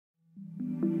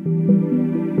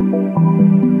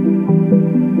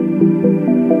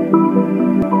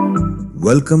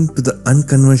Welcome to the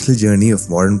unconventional journey of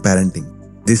modern parenting.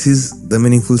 This is The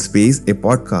Meaningful Space, a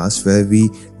podcast where we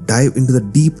dive into the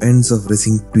deep ends of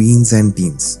raising tweens and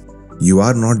teens. You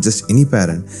are not just any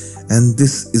parent, and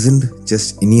this isn't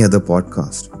just any other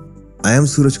podcast. I am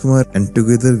Suraj Kumar, and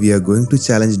together we are going to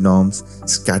challenge norms,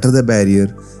 scatter the barrier,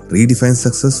 redefine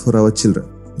success for our children.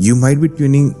 You might be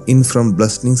tuning in from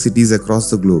bustling cities across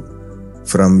the globe,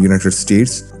 from United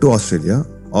States to Australia,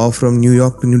 or from New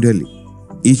York to New Delhi.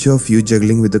 Each of you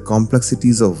juggling with the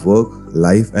complexities of work,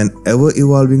 life, and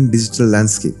ever-evolving digital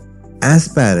landscape. As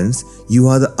parents, you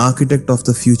are the architect of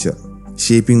the future,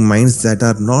 shaping minds that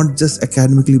are not just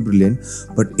academically brilliant,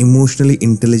 but emotionally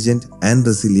intelligent and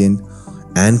resilient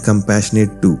and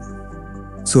compassionate too.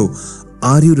 So,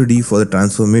 are you ready for the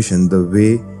transformation the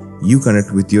way you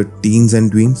connect with your teens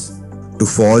and tweens? To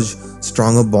forge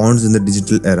stronger bonds in the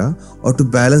digital era, or to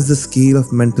balance the scale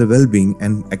of mental well-being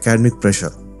and academic pressure?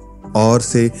 Or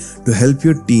say, to help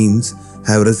your teens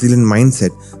have a resilient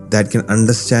mindset that can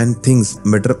understand things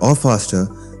better or faster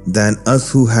than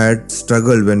us who had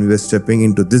struggled when we were stepping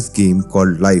into this game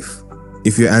called life?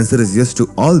 If your answer is yes to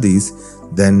all these,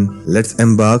 then let's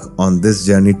embark on this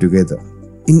journey together.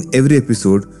 In every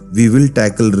episode, we will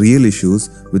tackle real issues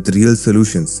with real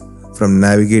solutions, from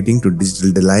navigating to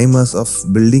digital dilemmas of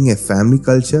building a family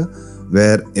culture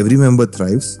where every member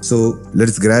thrives. So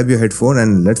let's grab your headphone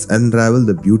and let's unravel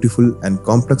the beautiful and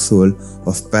complex world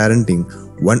of parenting,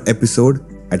 one episode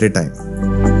at a time.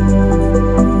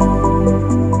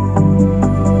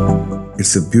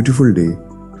 It's a beautiful day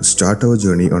to start our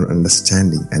journey on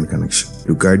understanding and connection,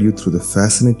 to guide you through the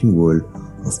fascinating world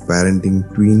of parenting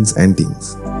tweens and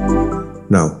teens.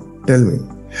 Now, tell me,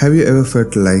 have you ever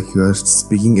felt like you are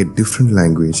speaking a different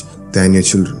language than your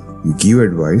children? You give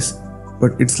advice,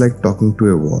 but it's like talking to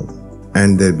a wall.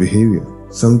 And their behavior,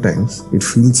 sometimes it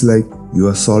feels like you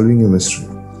are solving a mystery.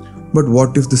 But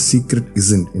what if the secret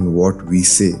isn't in what we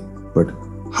say, but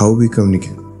how we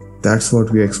communicate? That's what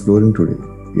we are exploring today.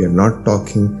 We are not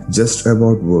talking just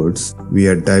about words, we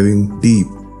are diving deep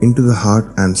into the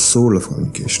heart and soul of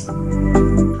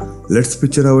communication. Let's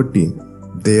picture our teen.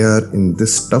 They are in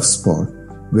this tough spot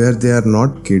where they are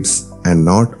not kids and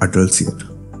not adults yet.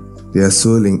 They are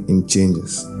swirling in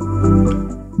changes.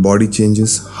 Body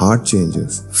changes, heart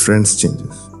changes, friends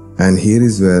changes. And here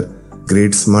is where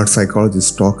great smart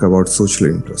psychologists talk about social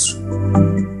interest.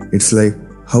 It's like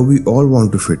how we all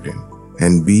want to fit in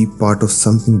and be part of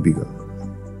something bigger.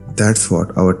 That's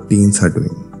what our teens are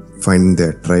doing, finding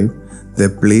their tribe, their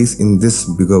place in this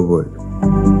bigger world.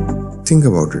 Think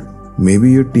about it.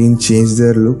 Maybe your teen changed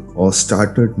their look or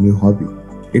started new hobby.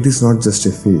 It is not just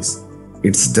a phase.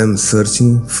 It's them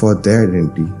searching for their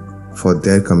identity, for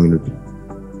their community.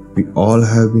 We all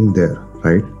have been there,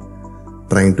 right?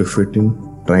 Trying to fit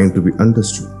in, trying to be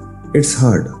understood. It's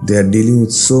hard. They are dealing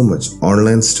with so much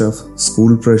online stuff,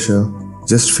 school pressure,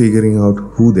 just figuring out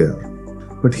who they are.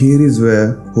 But here is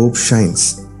where hope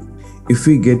shines. If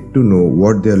we get to know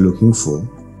what they are looking for,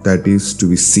 that is to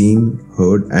be seen,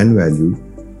 heard, and valued,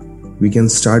 we can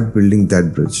start building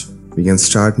that bridge. We can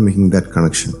start making that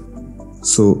connection.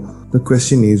 So, the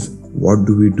question is, what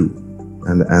do we do?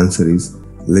 And the answer is,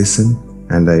 listen,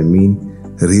 and I mean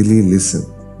really listen.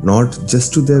 Not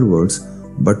just to their words,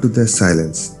 but to their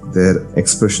silence, their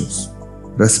expressions.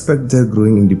 Respect their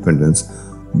growing independence,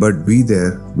 but be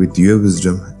there with your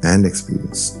wisdom and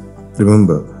experience.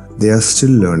 Remember, they are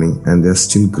still learning and they are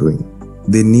still growing.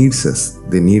 They need us.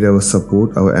 They need our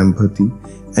support, our empathy,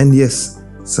 and yes,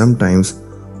 sometimes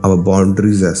our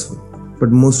boundaries as well.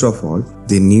 But most of all,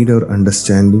 they need our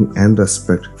understanding and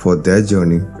respect for their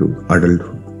journey to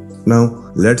adulthood.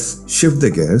 Now, let's shift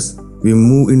the gears. We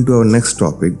move into our next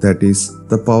topic, that is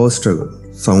the power struggle.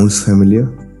 Sounds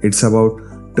familiar? It's about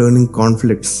turning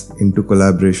conflicts into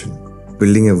collaboration,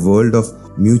 building a world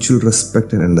of mutual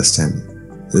respect and understanding.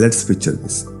 Let's picture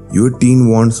this. Your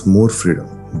teen wants more freedom,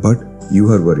 but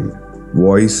you are worried.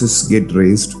 Voices get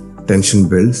raised, tension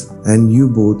builds, and you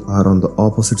both are on the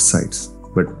opposite sides.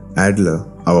 But Adler,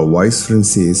 our wise friend,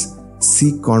 says,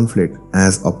 seek conflict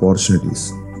as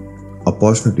opportunities.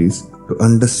 Opportunities to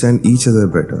understand each other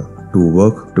better, to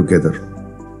work together.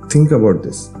 Think about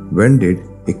this. When did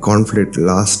a conflict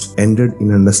last ended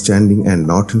in understanding and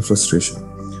not in frustration?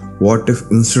 What if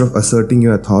instead of asserting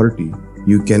your authority,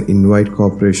 you can invite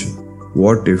cooperation?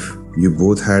 What if you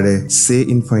both had a say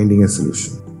in finding a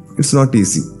solution? It's not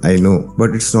easy, I know,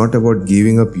 but it's not about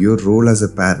giving up your role as a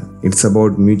parent. It's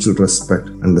about mutual respect,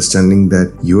 understanding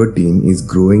that your teen is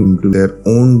growing into their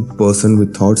own person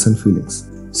with thoughts and feelings.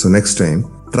 So next time,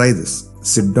 try this.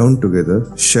 Sit down together,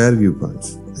 share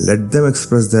viewpoints. Let them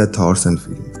express their thoughts and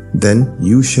feelings. Then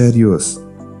you share yours,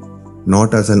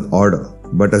 not as an order,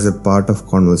 but as a part of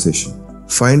conversation.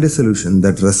 Find a solution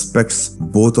that respects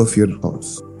both of your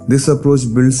thoughts. This approach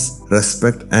builds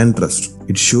respect and trust.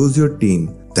 It shows your teen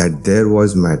that their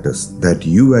voice matters, that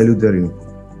you value their input,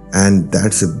 and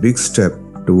that's a big step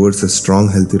towards a strong,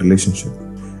 healthy relationship.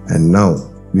 And now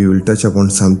we will touch upon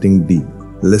something deep: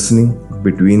 listening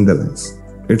between the lines.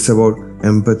 It's about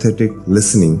empathetic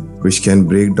listening, which can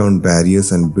break down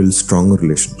barriers and build stronger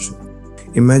relationships.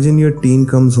 Imagine your teen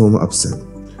comes home upset.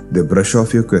 They brush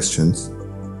off your questions,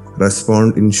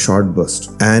 respond in short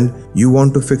bursts, and you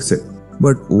want to fix it.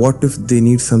 But what if they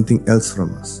need something else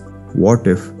from us? What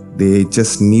if they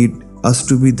just need us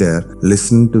to be there,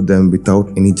 listening to them without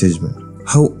any judgment?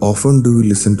 How often do we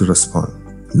listen to respond,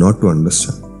 not to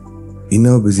understand? In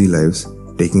our busy lives,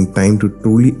 taking time to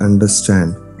truly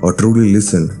understand or truly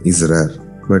listen is rare.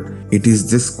 But it is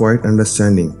this quiet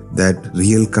understanding that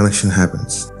real connection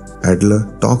happens.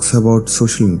 Adler talks about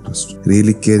social interest,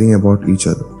 really caring about each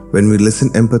other. When we listen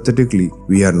empathetically,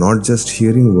 we are not just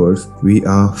hearing words, we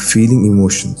are feeling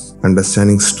emotions,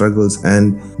 understanding struggles,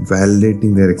 and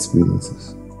validating their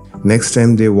experiences. Next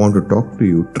time they want to talk to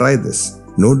you, try this.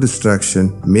 No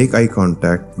distraction, make eye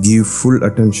contact, give full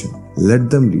attention. Let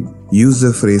them lead. Use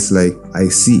a phrase like, "I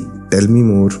see, tell me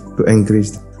more," to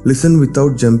encourage them. Listen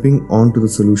without jumping onto the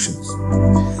solutions.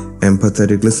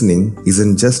 Empathetic listening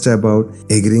isn't just about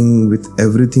agreeing with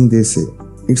everything they say.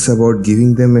 It's about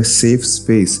giving them a safe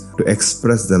space to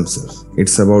express themselves.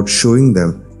 It's about showing them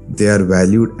they are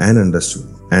valued and understood.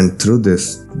 And through this,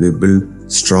 we build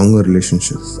stronger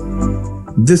relationships.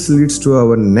 This leads to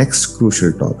our next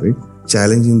crucial topic: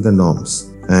 challenging the norms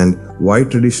and why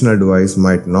traditional advice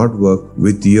might not work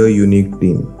with your unique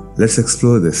teen. Let's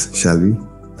explore this, shall we?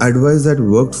 Advice that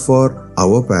worked for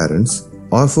our parents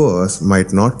or for us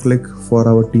might not click for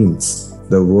our teens.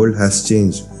 The world has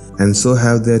changed, and so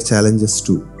have their challenges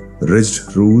too.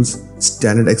 Rigid rules,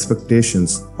 standard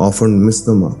expectations often miss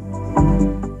the mark.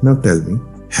 Now tell me,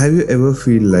 have you ever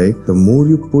feel like the more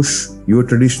you push your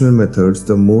traditional methods,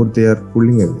 the more they are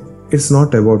pulling away? It's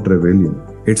not about rebellion,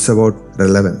 it's about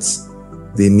relevance.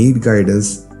 They need guidance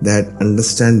that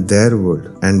understand their world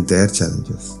and their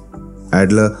challenges.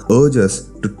 Adler urges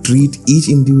to treat each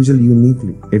individual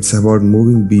uniquely. It's about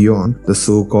moving beyond the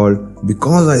so-called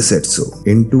 "because I said so"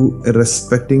 into a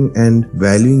respecting and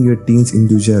valuing your teen's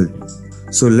individuality.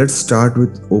 So let's start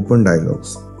with open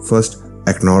dialogues. First,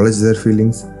 acknowledge their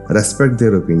feelings, respect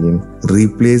their opinion,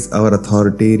 replace our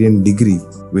authoritarian degree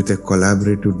with a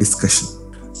collaborative discussion.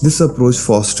 This approach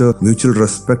fosters mutual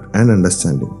respect and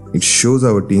understanding. It shows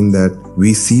our teen that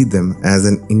we see them as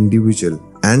an individual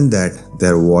and that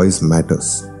their voice matters.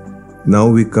 Now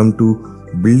we come to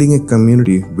building a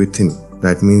community within.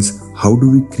 That means, how do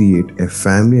we create a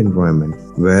family environment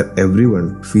where everyone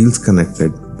feels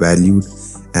connected, valued,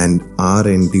 and are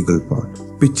an integral part?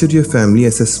 Picture your family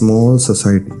as a small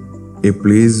society, a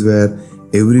place where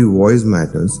every voice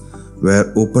matters,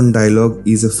 where open dialogue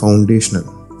is a foundational.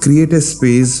 Create a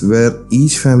space where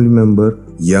each family member,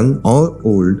 young or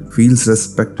old, feels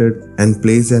respected and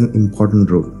plays an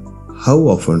important role. How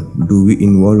often do we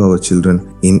involve our children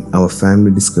in our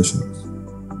family discussions?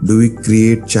 Do we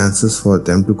create chances for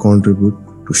them to contribute,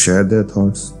 to share their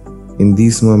thoughts? In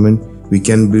these moments, we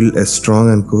can build a strong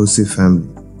and cohesive family.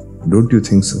 Don't you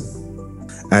think so?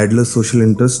 Adler's social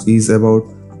interest is about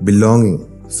belonging,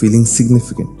 feeling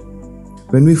significant.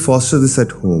 When we foster this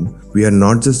at home, we are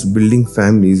not just building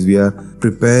families, we are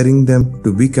preparing them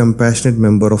to be compassionate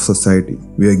members of society.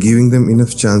 We are giving them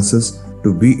enough chances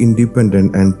to be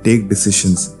independent and take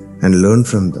decisions and learn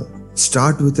from them.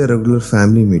 Start with a regular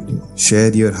family meeting.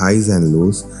 Share your highs and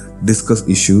lows, discuss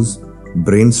issues,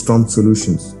 brainstorm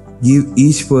solutions. Give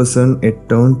each person a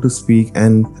turn to speak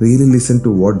and really listen to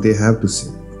what they have to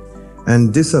say.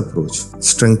 And this approach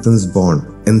strengthens bond,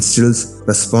 instills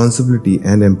responsibility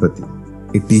and empathy.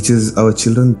 It teaches our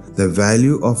children the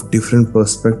value of different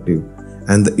perspectives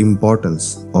and the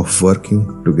importance of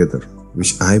working together,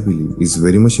 which I believe is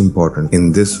very much important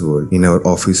in this world, in our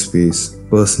office space,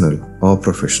 personal or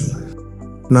professional life.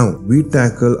 Now, we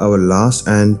tackle our last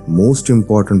and most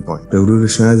important point,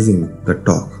 revolutionizing the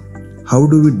talk. How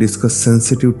do we discuss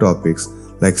sensitive topics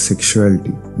like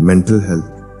sexuality, mental health,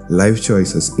 life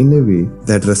choices in a way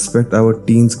that respect our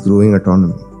teens' growing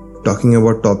autonomy? Talking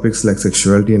about topics like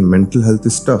sexuality and mental health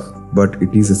is tough, but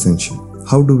it is essential.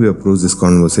 How do we approach this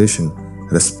conversation,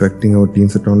 respecting our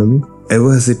teens' autonomy?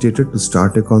 Ever hesitated to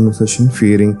start a conversation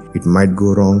fearing it might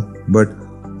go wrong? But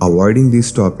avoiding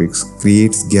these topics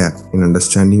creates gap in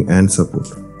understanding and support.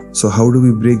 So how do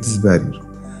we break this barrier?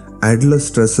 Adler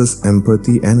stresses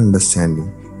empathy and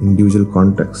understanding. individual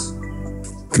contexts.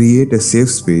 Create a safe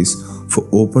space for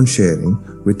open sharing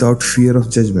without fear of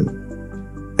judgment.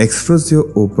 Express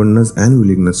your openness and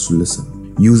willingness to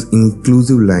listen. Use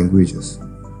inclusive languages.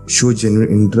 Show genuine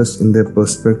interest in their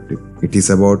perspective. It is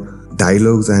about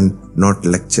dialogues and not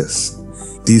lectures.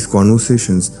 These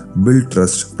conversations build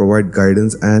trust, provide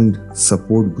guidance, and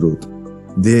support growth.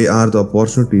 They are the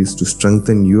opportunities to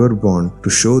strengthen your bond, to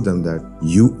show them that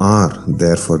you are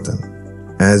there for them.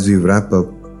 As we wrap up,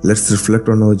 let's reflect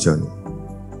on our journey.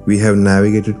 We have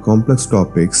navigated complex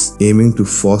topics aiming to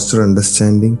foster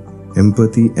understanding,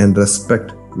 empathy, and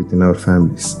respect within our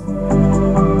families.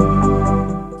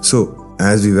 So,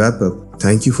 as we wrap up,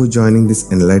 thank you for joining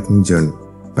this enlightening journey.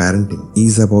 Parenting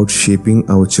is about shaping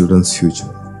our children's future,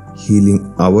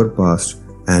 healing our past,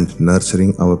 and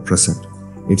nurturing our present.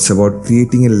 It's about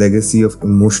creating a legacy of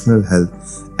emotional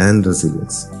health and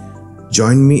resilience.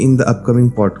 Join me in the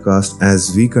upcoming podcast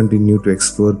as we continue to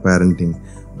explore parenting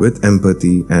with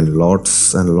empathy and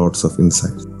lots of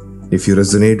insights. If you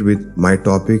resonate with my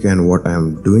topic and what I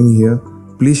am doing here,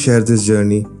 please share this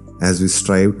journey as we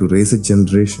strive to raise a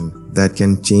generation that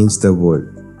can change the world,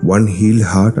 one healed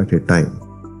heart at a time.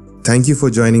 Thank you for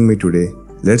joining me today.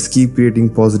 Let's keep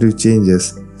creating positive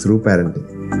changes through parenting.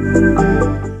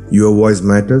 Your voice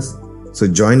matters, so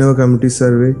join our community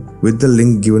survey with the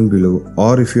link given below,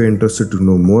 or if you're interested to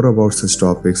know more about such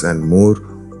topics and more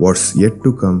what's yet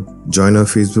to come, join our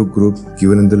Facebook group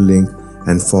given in the link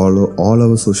and follow all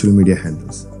our social media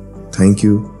handles. Thank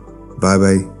you. Bye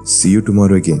bye. See you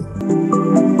tomorrow again.